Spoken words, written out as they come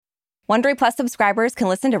Wondery Plus subscribers can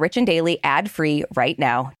listen to Rich and Daily ad-free right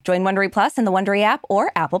now. Join Wondery Plus in the Wondery app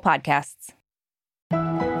or Apple Podcasts.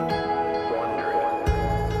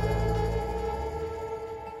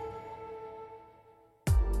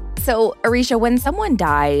 So, Arisha, when someone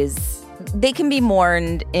dies, they can be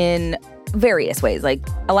mourned in various ways. Like,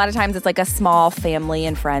 a lot of times it's like a small family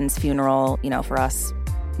and friends funeral, for us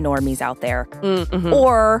normies out there. Mm-hmm.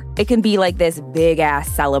 Or it can be like this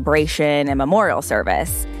big-ass celebration and memorial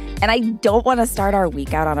service. And I don't want to start our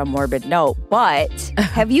week out on a morbid note, but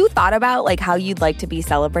have you thought about like how you'd like to be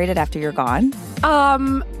celebrated after you're gone?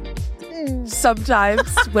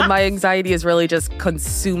 Sometimes when my anxiety is really just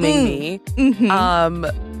consuming me.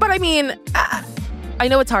 Mm-hmm. But I mean, I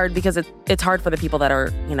know it's hard because it's hard for the people that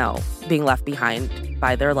are, being left behind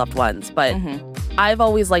by their loved ones. But I've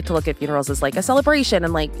always liked to look at funerals as like a celebration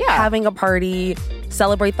and like having a party,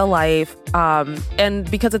 celebrate the life.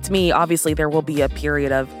 And because it's me, obviously there will be a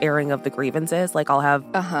period of airing of the grievances. Like I'll have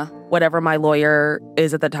whatever my lawyer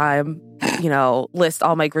is at the time, list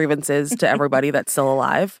all my grievances to everybody that's still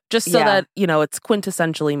alive, just so that, it's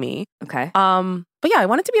quintessentially me. Okay. But yeah, I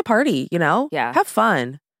want it to be a party, Yeah. Have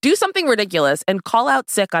fun. Do something ridiculous and call out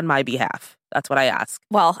sick on my behalf. That's what I ask.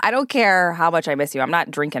 Well, I don't care how much I miss you. I'm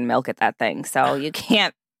not drinking milk at that thing, so you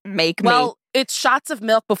can't make me. Well, it's shots of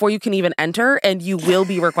milk before you can even enter, and you will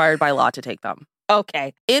be required by law to take them.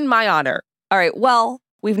 Okay. In my honor. All right. Well,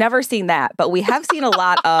 we've never seen that, but we have seen a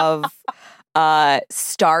lot of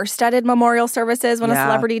star-studded memorial services when a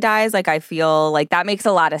celebrity dies. Like, I feel like that makes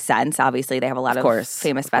a lot of sense. Obviously, they have a lot of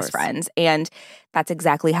famous best friends. And that's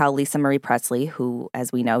exactly how Lisa Marie Presley, who,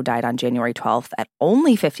 as we know, died on January 12th at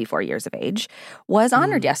only 54 years of age, was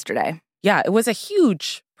honored yesterday. Yeah, it was a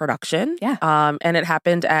huge production. Yeah. And it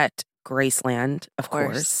happened at Graceland, of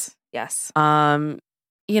course. Yes.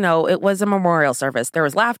 It was a memorial service. There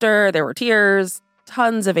was laughter, there were tears,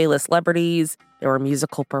 tons of A-list celebrities. There were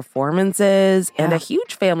musical performances and a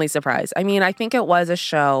huge family surprise. I mean, I think it was a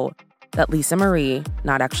show that Lisa Marie,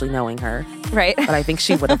 not actually knowing her, right? But I think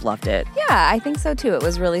she would have loved it. Yeah, I think so too. It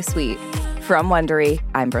was really sweet. From Wondery,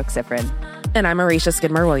 I'm Brooke Sifrin. And I'm Arisha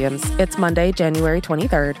Skidmore-Williams. It's Monday, January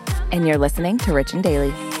 23rd. And you're listening to Rich and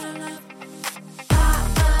Daily.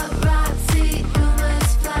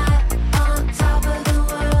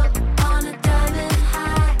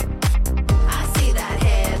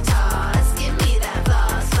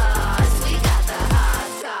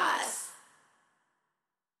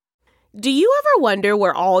 Do you ever wonder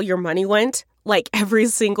where all your money went? Like every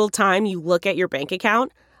single time you look at your bank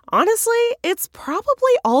account? Honestly, it's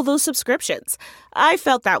probably all those subscriptions. I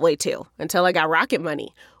felt that way too, until I got Rocket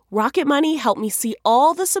Money. Rocket Money helped me see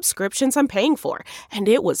all the subscriptions I'm paying for, and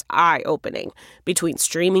it was eye-opening. Between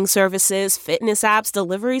streaming services, fitness apps,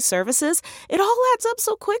 delivery services, it all adds up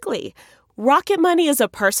so quickly. Rocket Money is a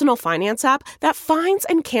personal finance app that finds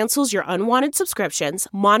and cancels your unwanted subscriptions,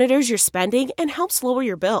 monitors your spending, and helps lower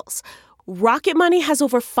your bills. Rocket Money has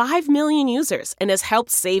over 5 million users and has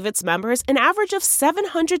helped save its members an average of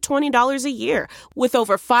 $720 a year, with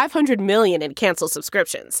over 500 million in canceled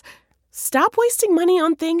subscriptions. Stop wasting money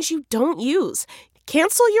on things you don't use.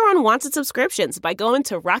 Cancel your unwanted subscriptions by going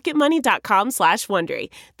to rocketmoney.com/Wondery.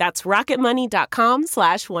 That's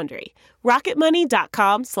rocketmoney.com/Wondery.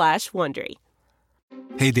 rocketmoney.com/Wondery.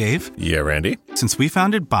 Hey, Dave. Yeah, Randy? Since we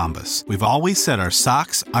founded Bombas, we've always said our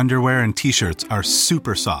socks, underwear, and T-shirts are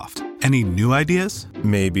super soft. Any new ideas?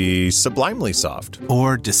 Maybe sublimely soft.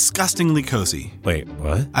 Or disgustingly cozy. Wait,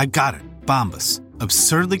 what? I got it. Bombas.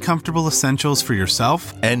 Absurdly comfortable essentials for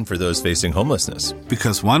yourself and for those facing homelessness.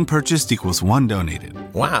 Because one purchased equals one donated.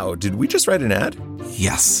 Wow, did we just write an ad?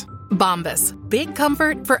 Yes. Bombas. Big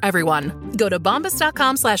comfort for everyone. Go to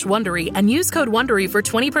bombas.com/Wondery and use code Wondery for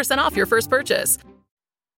 20% off your first purchase.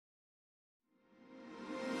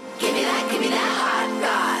 Give me that hot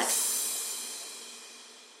goss.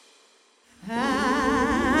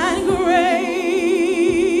 And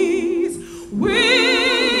grace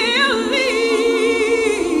will lead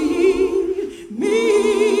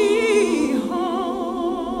me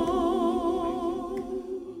home.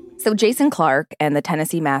 So Jason Clarke and the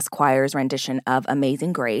Tennessee Mass Choir's rendition of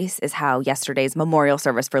Amazing Grace is how yesterday's memorial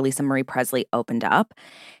service for Lisa Marie Presley opened up.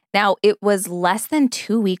 Now, it was less than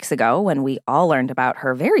 2 weeks ago when we all learned about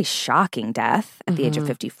her very shocking death at the age of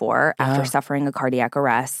 54 after suffering a cardiac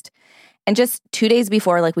arrest. And just 2 days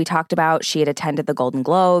before, like we talked about, she had attended the Golden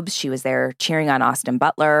Globes. She was there cheering on Austin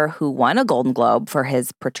Butler, who won a Golden Globe for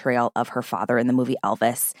his portrayal of her father in the movie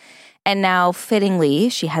Elvis. And now, fittingly,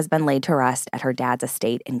 she has been laid to rest at her dad's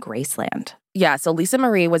estate in Graceland. Yeah, so Lisa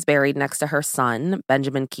Marie was buried next to her son,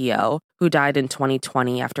 Benjamin Keough, who died in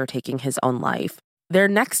 2020 after taking his own life. they're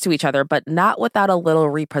next to each other, but not without a little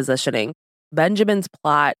repositioning. Benjamin's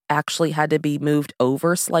plot actually had to be moved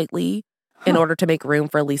over slightly in order to make room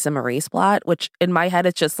for Lisa Marie's plot, which in my head,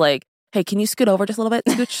 it's just like, hey, can you scoot over just a little bit?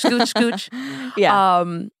 Scooch, scooch, scooch. Yeah.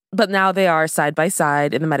 But now they are side by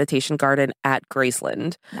side in the meditation garden at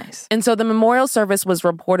Graceland. Nice. And so the memorial service was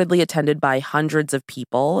reportedly attended by hundreds of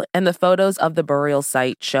people, and the photos of the burial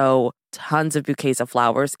site show tons of bouquets of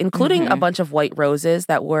flowers, including a bunch of white roses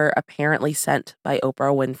that were apparently sent by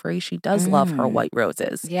Oprah Winfrey. She does love her white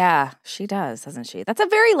roses. Yeah, she does, doesn't she? That's a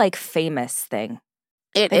very, like, famous thing.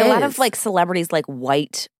 It Like, is. a lot of, like, celebrities like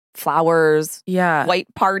white flowers, Yeah.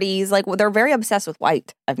 white parties. Like, they're very obsessed with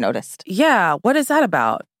white, I've noticed. Yeah. What is that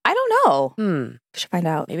about? I don't know. We Should find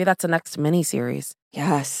out. Maybe that's the next miniseries.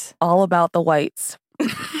 Yes. All about the whites.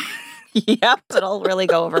 Yep. It'll really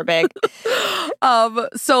go over big.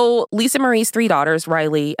 So Lisa Marie's 3 daughters,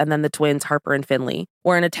 Riley, and then the twins, Harper and Finley,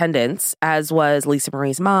 were in attendance, as was Lisa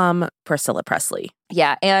Marie's mom, Priscilla Presley.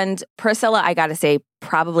 Yeah. And Priscilla, I got to say,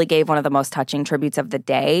 probably gave one of the most touching tributes of the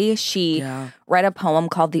day. She read a poem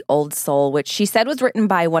called The Old Soul, which she said was written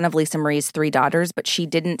by one of Lisa Marie's 3 daughters, but she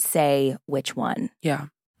didn't say which one. Yeah.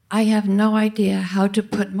 I have no idea how to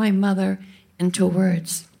put my mother into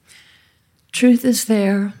words. Truth is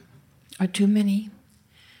there are too many.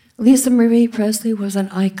 Lisa Marie Presley was an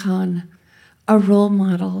icon, a role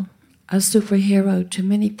model, a superhero to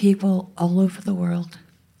many people all over the world.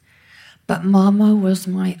 But Mama was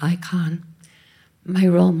my icon, my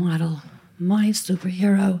role model, my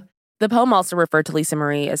superhero. The poem also referred to Lisa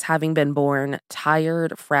Marie as having been born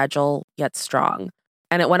tired, fragile, yet strong.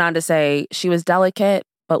 And it went on to say, she was delicate,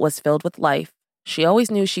 but was filled with life. She always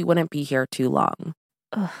knew she wouldn't be here too long.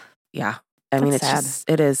 Ugh. Yeah. I mean, it's sad.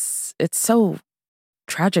 just, it's so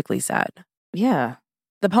tragically sad. Yeah.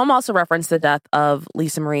 The poem also referenced the death of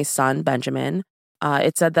Lisa Marie's son, Benjamin.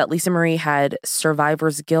 It said that Lisa Marie had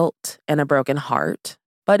survivor's guilt and a broken heart,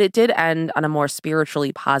 but it did end on a more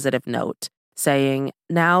spiritually positive note, saying,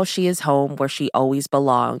 now she is home where she always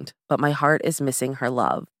belonged, but my heart is missing her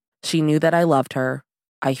love. She knew that I loved her.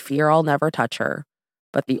 I fear I'll never touch her,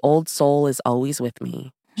 but the old soul is always with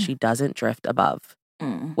me. She doesn't drift above.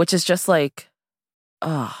 Which is just like,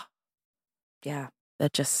 yeah.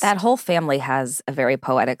 That whole family has a very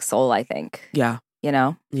poetic soul, I think. Yeah. You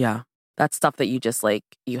know? Yeah. That's stuff that you just like,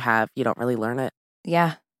 you don't really learn it.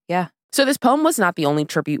 Yeah. Yeah. So this poem was not the only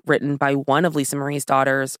tribute written by one of Lisa Marie's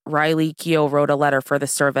daughters. Riley Keough wrote a letter for the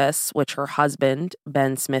service, which her husband,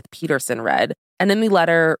 Ben Smith Peterson, read. And in the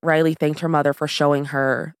letter, Riley thanked her mother for showing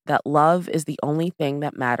her that love is the only thing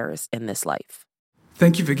that matters in this life.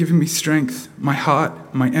 Thank you for giving me strength, my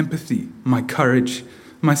heart, my empathy, my courage,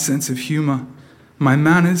 my sense of humor, my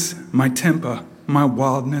manners, my temper, my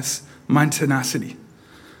wildness, my tenacity.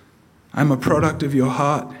 I'm a product of your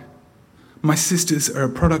heart. My sisters are a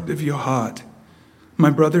product of your heart. My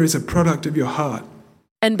brother is a product of your heart.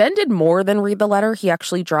 And Ben did more than read the letter. He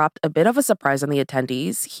actually dropped a bit of a surprise on the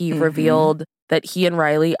attendees. He revealed that he and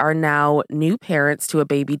Riley are now new parents to a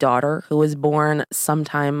baby daughter who was born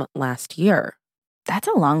sometime last year. That's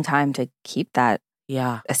a long time to keep that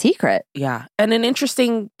a secret. Yeah. And an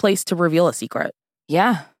interesting place to reveal a secret.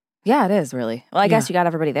 Yeah. Yeah, it is really. Well, I guess you got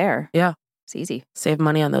everybody there. Yeah. It's easy. Save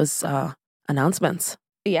money on those announcements.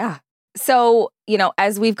 Yeah. So,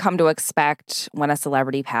 as we've come to expect when a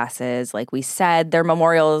celebrity passes, like we said, their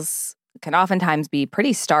memorials can oftentimes be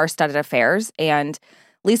pretty star-studded affairs. And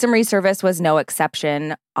Lisa Marie Service was no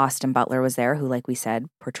exception. Austin Butler was there, who, like we said,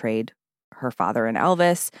 portrayed her father in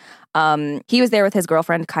Elvis. He was there with his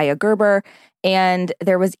girlfriend, Kaya Gerber. And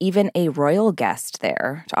there was even a royal guest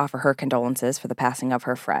there to offer her condolences for the passing of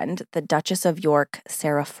her friend, the Duchess of York,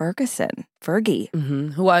 Sarah Ferguson, Fergie.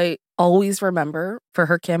 Who I always remember for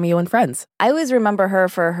her cameo in Friends. I always remember her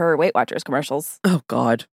for her Weight Watchers commercials. Oh,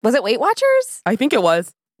 God. Was it Weight Watchers? I think it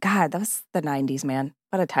was. God, that was the 90s, man.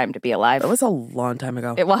 What a time to be alive. That was a long time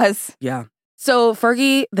ago. It was. Yeah. So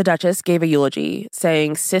Fergie, the Duchess, gave a eulogy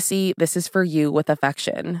saying, "Sissy, this is for you with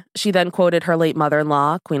affection." She then quoted her late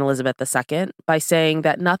mother-in-law, Queen Elizabeth II, by saying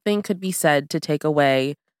that nothing could be said to take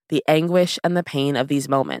away the anguish and the pain of these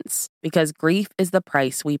moments, because grief is the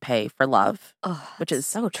price we pay for love, which is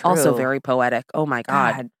so true. also very poetic. Oh my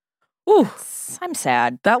God. Ooh, I'm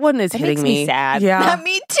sad. That one is hitting makes me sad. Yeah.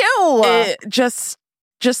 Me too. Just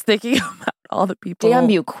thinking about all the people.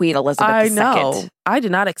 Damn you, Queen Elizabeth II. I know. I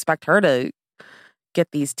did not expect her to get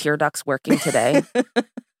these tear ducts working today.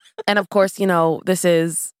 And of course, this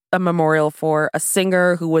is a memorial for a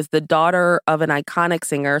singer who was the daughter of an iconic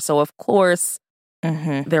singer. So of course,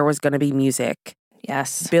 there was going to be music.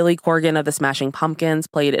 Yes. Billy Corgan of the Smashing Pumpkins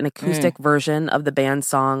played an acoustic version of the band's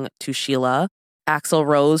song To Sheila. Axl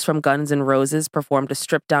Rose from Guns N' Roses performed a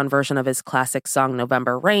stripped-down version of his classic song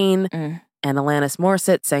November Rain, and Alanis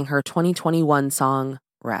Morissette sang her 2021 song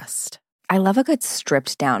Rest. I love a good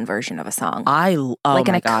stripped down version of a song. Oh like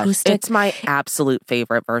my an gosh. acoustic. It's my absolute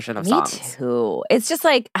favorite version of songs. Me too. It's just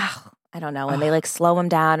like, I don't know, when they like slow them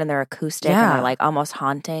down and they're acoustic and they're like almost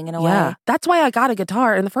haunting in a way. That's why I got a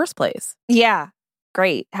guitar in the first place. Yeah.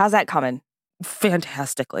 Great. How's that coming?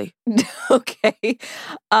 Fantastically. Okay.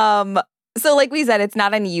 So like we said, it's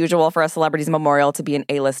not unusual for a celebrity's memorial to be an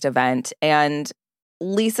A-list event. And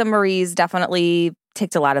Lisa Marie's definitely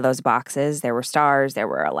ticked a lot of those boxes. There were stars. There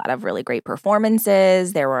were a lot of really great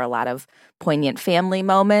performances. There were a lot of poignant family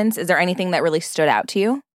moments. Is there anything that really stood out to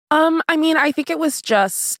you? I mean, I think it was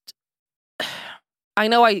just, I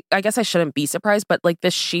know I guess I shouldn't be surprised, but like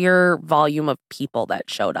the sheer volume of people that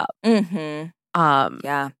showed up.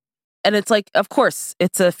 Yeah. And it's like, of course,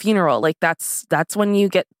 it's a funeral. Like that's when you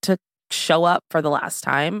get to show up for the last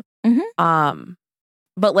time.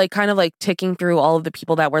 But like kind of like ticking through all of the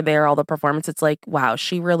people that were there, all the performance, it's like, wow,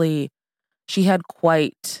 she had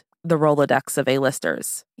quite the Rolodex of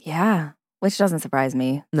A-listers. Yeah. Which doesn't surprise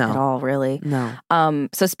me at all, really. No.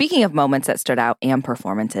 So speaking of moments that stood out and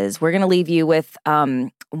performances, we're going to leave you with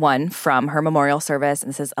one from her memorial service. And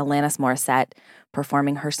this is Alanis Morissette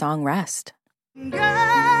performing her song Rest.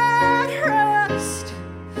 God rest,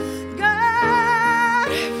 God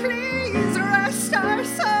please rest our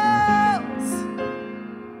souls.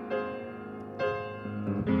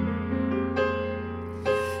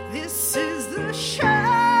 This is the surest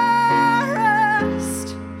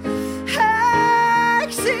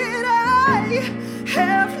exit I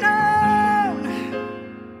have known.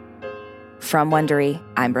 From Wondery,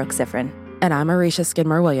 I'm Brooke Siffrin. And I'm Arisha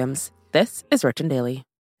Skidmore-Williams. This is Rich and Daily.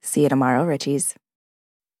 See you tomorrow, Richies.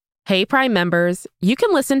 Hey, Prime members, you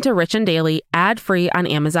can listen to Rich and Daily ad-free on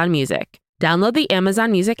Amazon Music. Download the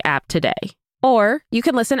Amazon Music app today. Or you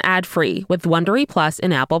can listen ad-free with Wondery Plus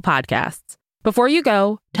in Apple Podcasts. Before you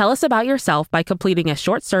go, tell us about yourself by completing a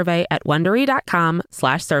short survey at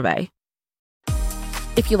Wondery.com/survey.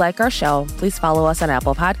 If you like our show, please follow us on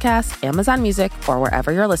Apple Podcasts, Amazon Music, or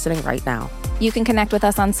wherever you're listening right now. You can connect with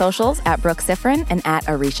us on socials at Brooke Siffrin and at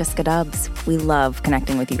Arisha Skadubs. We love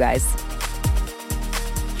connecting with you guys.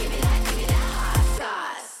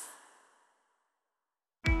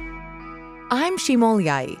 I'm Shimol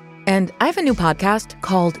Yai, and I have a new podcast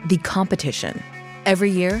called The Competition.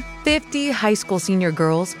 Every year, 50 high school senior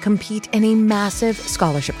girls compete in a massive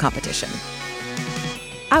scholarship competition.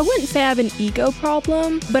 I wouldn't say I have an ego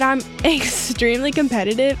problem, but I'm extremely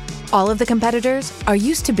competitive. All of the competitors are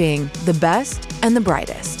used to being the best and the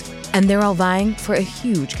brightest, and they're all vying for a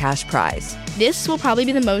huge cash prize. This will probably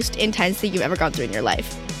be the most intense thing you've ever gone through in your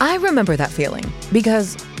life. I remember that feeling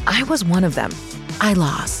because I was one of them. I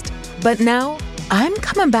lost. But now I'm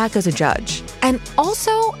coming back as a judge and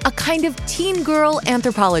also a kind of teen girl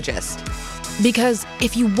anthropologist. Because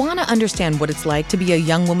if you want to understand what it's like to be a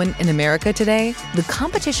young woman in America today, the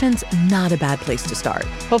competition's not a bad place to start.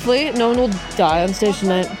 Hopefully, no one will die on stage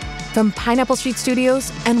tonight. From Pineapple Street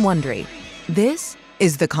Studios and Wondery, this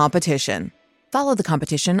is The Competition. Follow The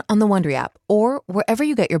Competition on the Wondery app or wherever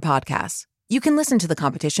you get your podcasts. You can listen to The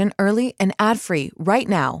Competition early and ad-free right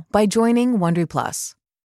now by joining Wondery Plus.